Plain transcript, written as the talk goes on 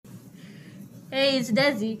Hey, it's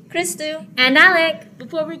Desi. Christu. And Alec.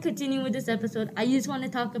 Before we continue with this episode, I just want to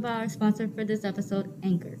talk about our sponsor for this episode,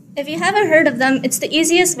 Anchor. If you haven't heard of them, it's the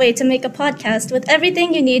easiest way to make a podcast with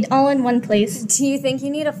everything you need all in one place. Do you think you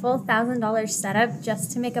need a full $1,000 setup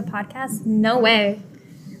just to make a podcast? No way.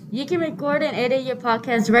 You can record and edit your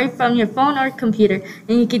podcast right from your phone or computer,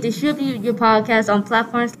 and you can distribute your podcast on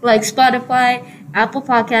platforms like Spotify, Apple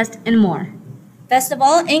Podcast, and more. Best of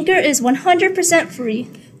all, Anchor is 100% free.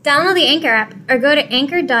 Download the Anchor app or go to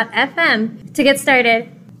anchor.fm to get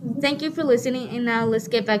started. Thank you for listening, and now let's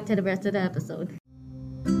get back to the rest of the episode.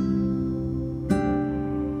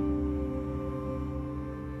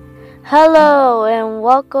 Hello and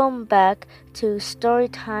welcome back to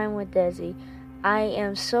Storytime with Desi. I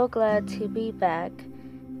am so glad to be back.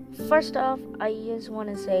 First off, I just want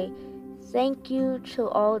to say thank you to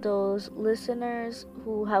all those listeners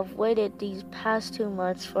who have waited these past 2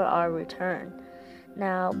 months for our return.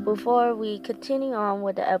 Now, before we continue on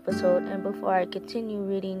with the episode and before I continue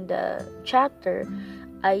reading the chapter,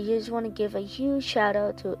 I just want to give a huge shout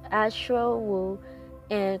out to Astro Wu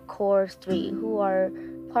and Core 3, who are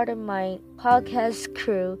part of my podcast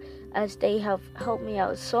crew, as they have helped me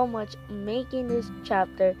out so much making this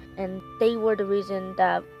chapter, and they were the reason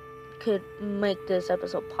that could make this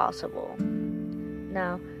episode possible.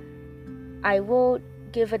 Now, I will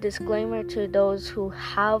give a disclaimer to those who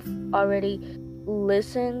have already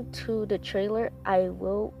listened to the trailer. I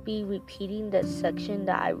will be repeating the section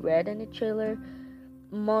that I read in the trailer,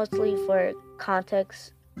 mostly for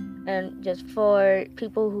context and just for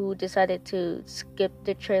people who decided to skip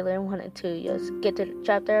the trailer and wanted to just get to the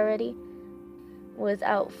chapter already.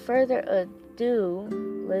 Without further ado,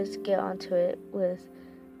 let's get onto it with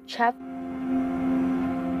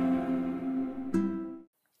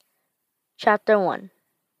Chapter 1,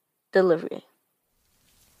 Delivery.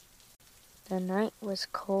 The night was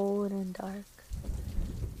cold and dark,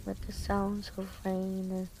 with the sounds of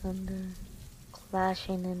rain and thunder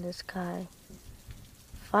clashing in the sky,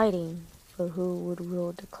 fighting for who would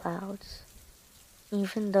rule the clouds.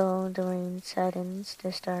 Even though the rain saddens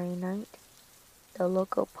the starry night, the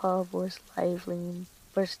local pub was lively and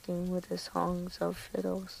bursting with the songs of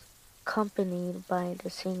fiddles, accompanied by the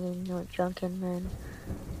singing of drunken men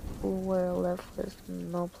who were left with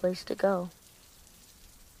no place to go.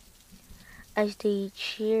 As they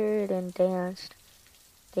cheered and danced,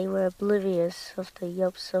 they were oblivious of the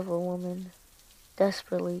yelps of a woman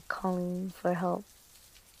desperately calling for help,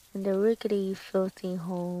 and the rickety, filthy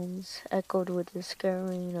homes echoed with the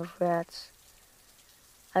scurrying of rats.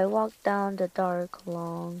 I walked down the dark,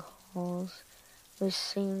 long halls, which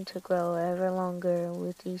seemed to grow ever longer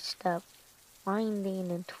with each step,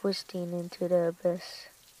 winding and twisting into the abyss,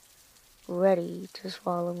 ready to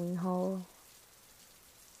swallow me whole.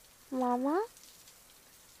 "Mama?"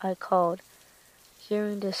 I called,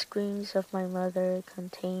 hearing the screams of my mother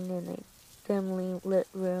contained in a dimly lit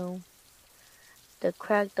room. The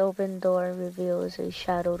cracked open door reveals a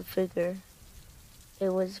shadowed figure.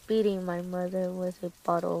 It was beating my mother with a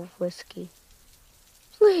bottle of whiskey.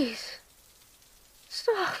 "Please,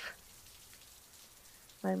 stop!"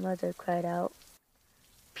 my mother cried out.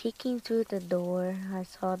 Peeking through the door, I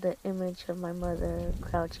saw the image of my mother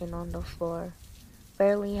crouching on the floor,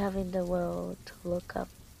 barely having the will to look up,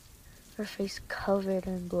 her face covered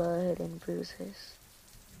in blood and bruises.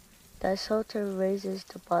 The assaulter raises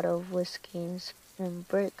the bottle of whiskey and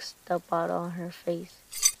breaks the bottle on her face,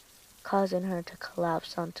 causing her to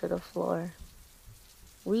collapse onto the floor,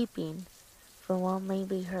 weeping for what may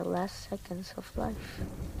be her last seconds of life.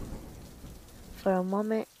 For a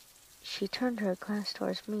moment, she turned her glance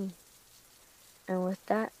towards me, and with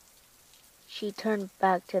that, she turned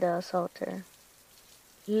back to the assaulter.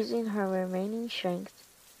 Using her remaining strength,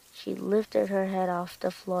 she lifted her head off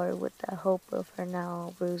the floor with the hope of her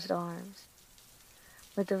now bruised arms.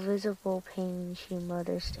 With a visible pain, she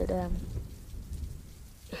mutters to them,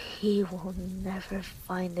 "He will never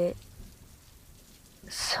find it,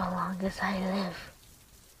 so long as I live."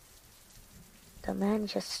 The man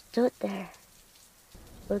just stood there,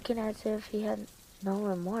 looking as if he had no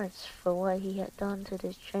remorse for what he had done to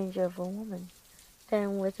this stranger of a woman.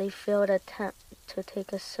 Then, with a failed attempt to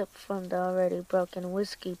take a sip from the already broken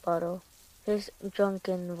whiskey bottle, his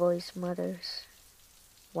drunken voice mutters,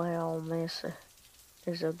 "Well, miss,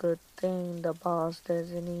 it's a good thing the boss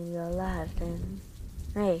doesn't need you alive then.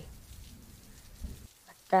 Hey."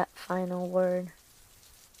 At that final word,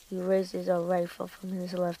 he raises a rifle from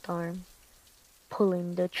his left arm,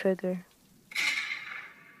 pulling the trigger.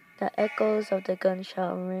 The echoes of the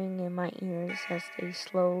gunshot ring in my ears as they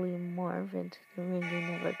slowly morph into the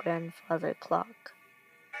ringing of a grandfather clock.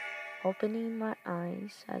 Opening my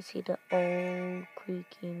eyes, I see the old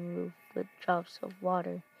creaking roof with drops of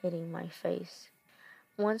water hitting my face.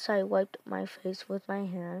 Once I wiped my face with my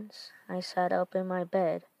hands, I sat up in my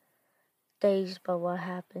bed, dazed by what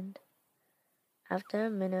happened. After a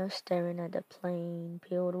minute of staring at the plain,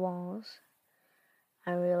 peeled walls,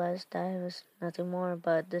 I realized that it was nothing more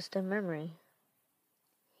but a distant memory.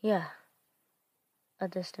 Yeah, a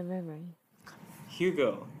distant memory.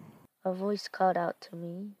 Hugo, A voice called out to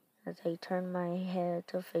me as I turned my head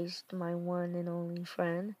to face my one and only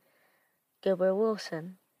friend, Gilbert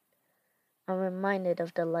Wilson. I'm reminded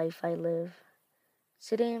of the life I live.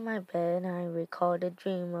 Sitting in my bed, I recalled the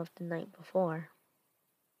dream of the night before.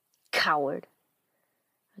 Coward!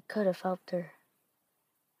 I could have helped her.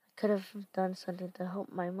 I could have done something to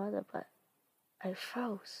help my mother, but I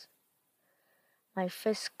froze. My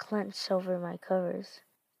fists clenched over my covers,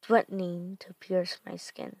 threatening to pierce my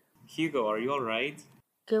skin. Hugo, are you alright?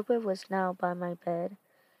 Gilbert was now by my bed,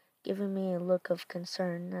 giving me a look of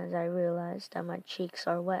concern as I realized that my cheeks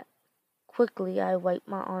are wet. Quickly, I wiped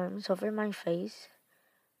my arms over my face,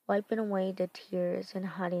 wiping away the tears and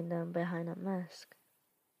hiding them behind a mask.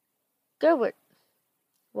 Gilbert,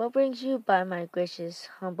 what brings you by my gracious,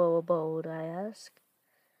 humble abode? I asked.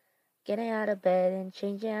 Getting out of bed and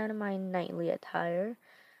changing out of my nightly attire,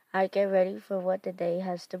 I get ready for what the day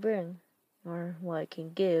has to bring, or what I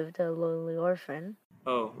can give the lonely orphan.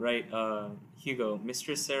 Oh, right, Hugo,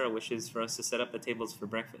 Mistress Sarah wishes for us to set up the tables for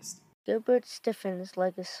breakfast. Gilbert stiffens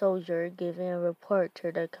like a soldier giving a report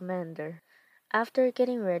to the commander. After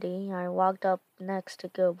getting ready, I walked up next to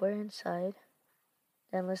Gilbert and sighed.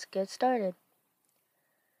 Then let's get started.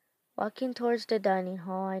 Walking towards the dining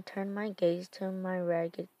hall, I turned my gaze to my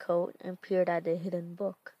ragged coat and peered at the hidden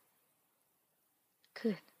book.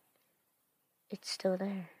 Good. It's still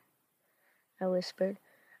there, I whispered,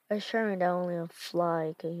 assuring that only a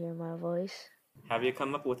fly could hear my voice. Have you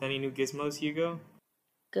come up with any new gizmos, Hugo?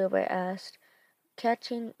 Gilbert asked.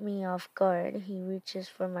 Catching me off guard, he reaches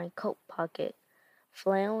for my coat pocket,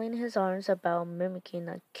 flailing his arms about, mimicking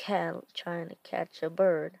a cat trying to catch a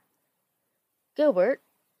bird. Gilbert,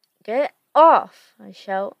 get off! I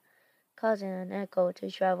shout, causing an echo to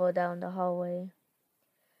travel down the hallway.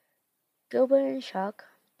 Gilbert, in shock,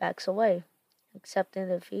 backs away, accepting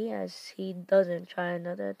defeat as he doesn't try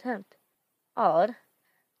another attempt. Odd.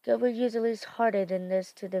 Gilbert usually is harder than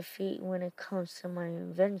this to defeat when it comes to my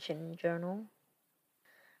invention journal.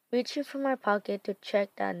 Reaching for my pocket to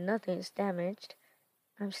check that nothing's damaged,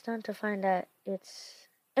 I'm stunned to find that it's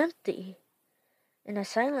empty. In a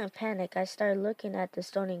silent panic, I start looking at the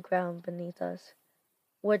stony ground beneath us.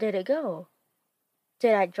 Where did it go?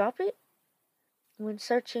 Did I drop it? When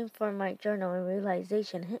searching for my journal, a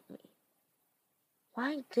realization hit me.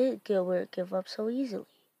 Why did Gilbert give up so easily?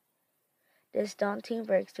 This daunting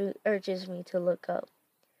breakthrough urges me to look up.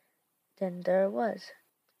 Then there it was.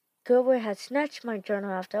 Gilbert had snatched my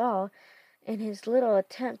journal after all, in his little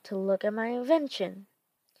attempt to look at my invention.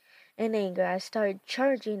 In anger, I started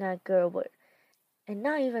charging at Gilbert, and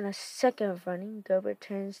not even a second of running, Gilbert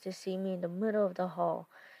turns to see me in the middle of the hall,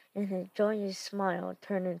 and his joyous smile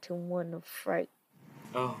turned into one of fright.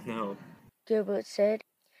 Oh, no. Gilbert said,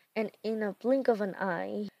 and in a blink of an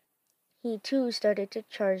eye, he too started to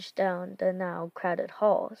charge down the now crowded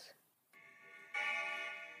halls.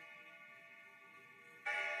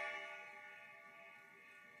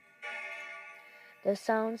 The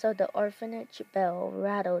sounds of the orphanage bell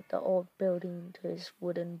rattled the old building to its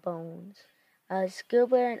wooden bones. As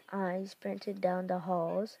Gilbert and I sprinted down the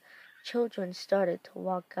halls, children started to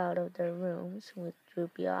walk out of their rooms with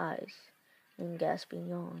droopy eyes and gasping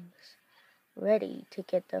yawns, ready to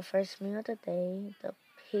get the first meal of the day the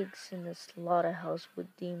pigs in the slaughterhouse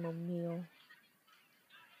would deem a meal.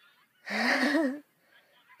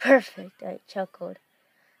 Perfect, I chuckled.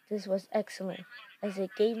 This was excellent, as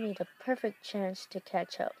it gave me the perfect chance to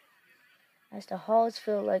catch up. As the halls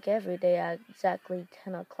feel like every day at exactly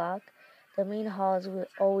 10 o'clock, the main halls will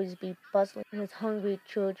always be bustling with hungry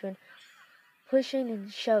children pushing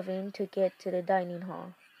and shoving to get to the dining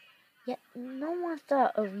hall. Yet no one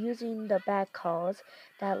thought of using the back halls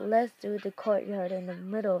that led through the courtyard in the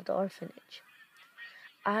middle of the orphanage.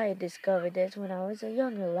 I discovered this when I was a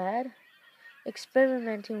younger lad,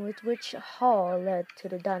 experimenting with which hall led to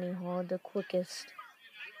the dining hall the quickest.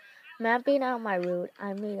 Mapping out my route,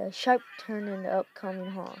 I made a sharp turn in the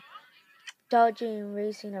upcoming hall, dodging and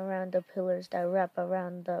racing around the pillars that wrap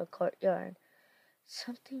around the courtyard.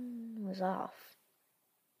 Something was off.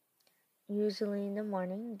 Usually in the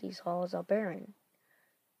morning, these halls are barren,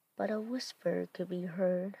 but a whisper could be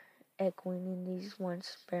heard echoing in these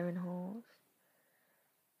once barren halls.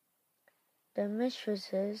 The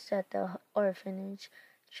mistresses at the orphanage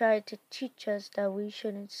tried to teach us that we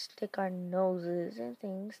shouldn't stick our noses in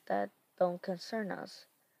things that don't concern us.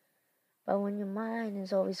 But when your mind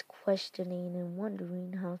is always questioning and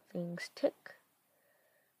wondering how things tick,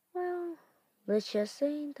 well, let's just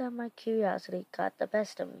say that my curiosity got the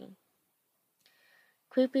best of me.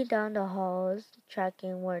 Creeping down the halls,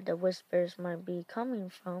 tracking where the whispers might be coming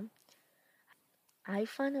from, I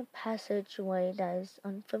find a passageway that is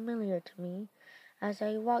unfamiliar to me as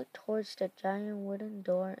I walk towards the giant wooden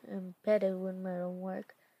door embedded with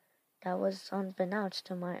metalwork that was unbeknownst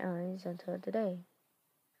to my eyes until today.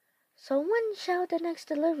 "So when shall the next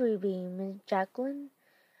delivery be, Miss Jacqueline?"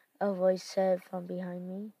 a voice said from behind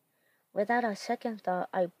me. Without a second thought,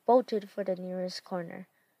 I bolted for the nearest corner,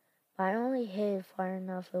 but I only hid far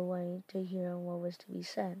enough away to hear what was to be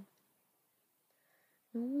said.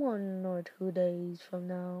 "In 1 or 2 days from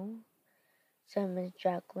now," said Miss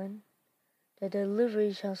Jacqueline, "the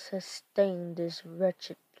delivery shall sustain this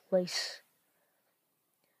wretched place."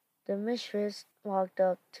 The mistress walked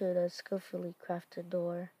up to the skillfully crafted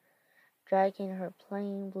door, dragging her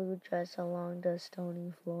plain blue dress along the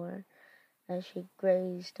stony floor as she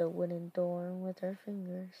grazed the wooden door with her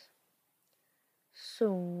fingers.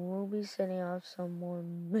 "Soon we'll be sending out some more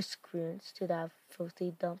miscreants to that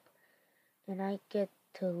filthy dump, and I get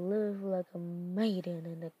to live like a maiden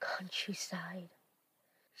in the countryside,"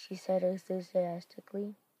 she said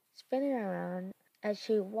enthusiastically. Spinning around as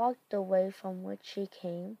she walked away from which she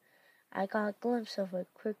came, I got a glimpse of a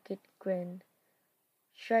crooked grin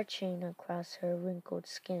stretching across her wrinkled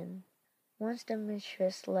skin. Once the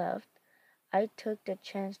mistress left, I took the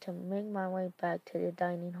chance to make my way back to the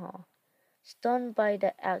dining hall. Stunned by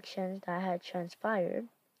the actions that had transpired,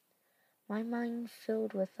 my mind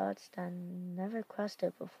filled with thoughts that never crossed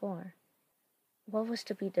it before. What was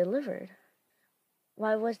to be delivered?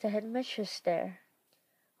 Why was the headmistress there?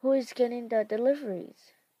 Who is getting the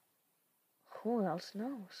deliveries? Who else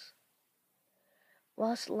knows?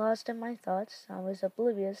 Whilst lost in my thoughts, I was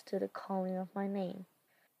oblivious to the calling of my name.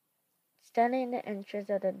 Standing in the entrance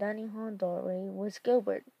of the dining hall doorway was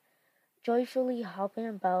Gilbert, joyfully hopping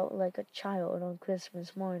about like a child on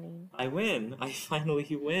Christmas morning. I win! I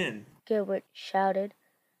finally win! Gilbert shouted,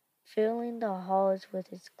 filling the halls with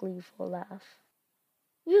his gleeful laugh.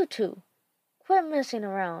 "You two, quit messing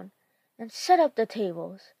around and set up the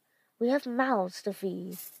tables. We have mouths to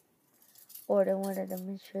feed," ordered one of the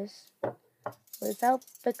mistress. Without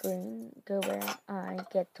bickering, Gilbert and I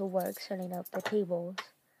get to work setting up the tables.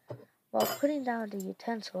 While putting down the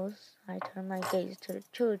utensils, I turn my gaze to the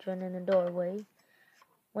children in the doorway,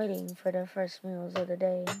 waiting for their first meals of the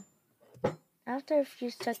day. After a few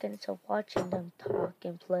seconds of watching them talk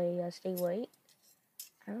and play as they wait,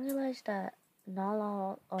 I realize that not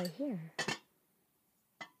all are here.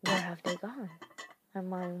 Where have they gone? My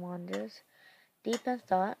mind wanders. Deep in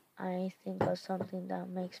thought, I think of something that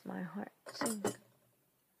makes my heart sink.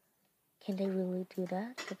 Can they really do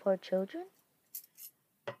that to poor children?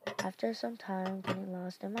 After some time getting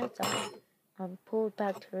lost in my thought, I'm pulled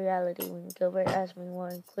back to reality when Gilbert asked me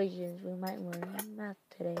what equations we might learn in math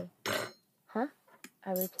today. "Huh?"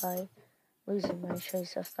 I replied, losing my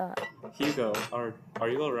trace of thought. Hugo, are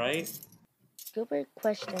you alright? Gilbert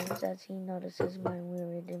questions as he notices my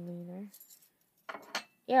weary demeanor.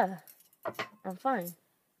 "Yeah, I'm fine,"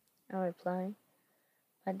 I reply,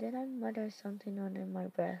 but then I mutter something under my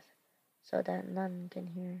breath so that none can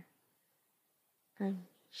hear. I'm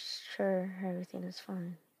sure everything is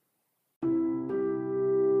fine.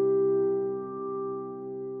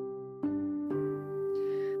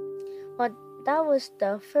 Well, that was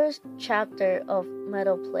the first chapter of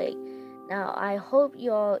Metal Plague. Now, I hope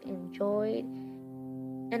you all enjoyed,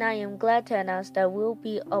 and I am glad to announce that we'll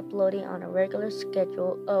be uploading on a regular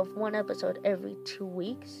schedule of one episode every 2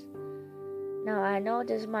 weeks. Now, I know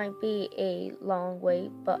this might be a long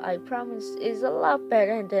wait, but I promise it's a lot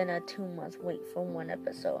better than a 2-month wait for one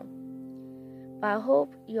episode. But I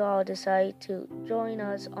hope you all decide to join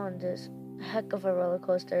us on this heck of a roller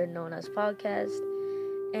coaster known as podcast,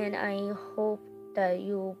 and I hope that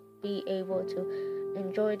you'll be able to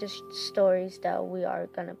enjoy the stories that we are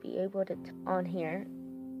gonna be able to on here.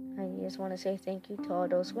 I just want to say thank you to all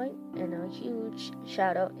those wait, and a huge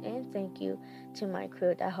shout out and thank you to my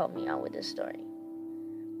crew that helped me out with this story.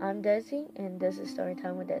 I'm Desi, and this is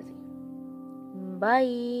Storytime with Desi.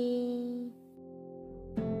 Bye!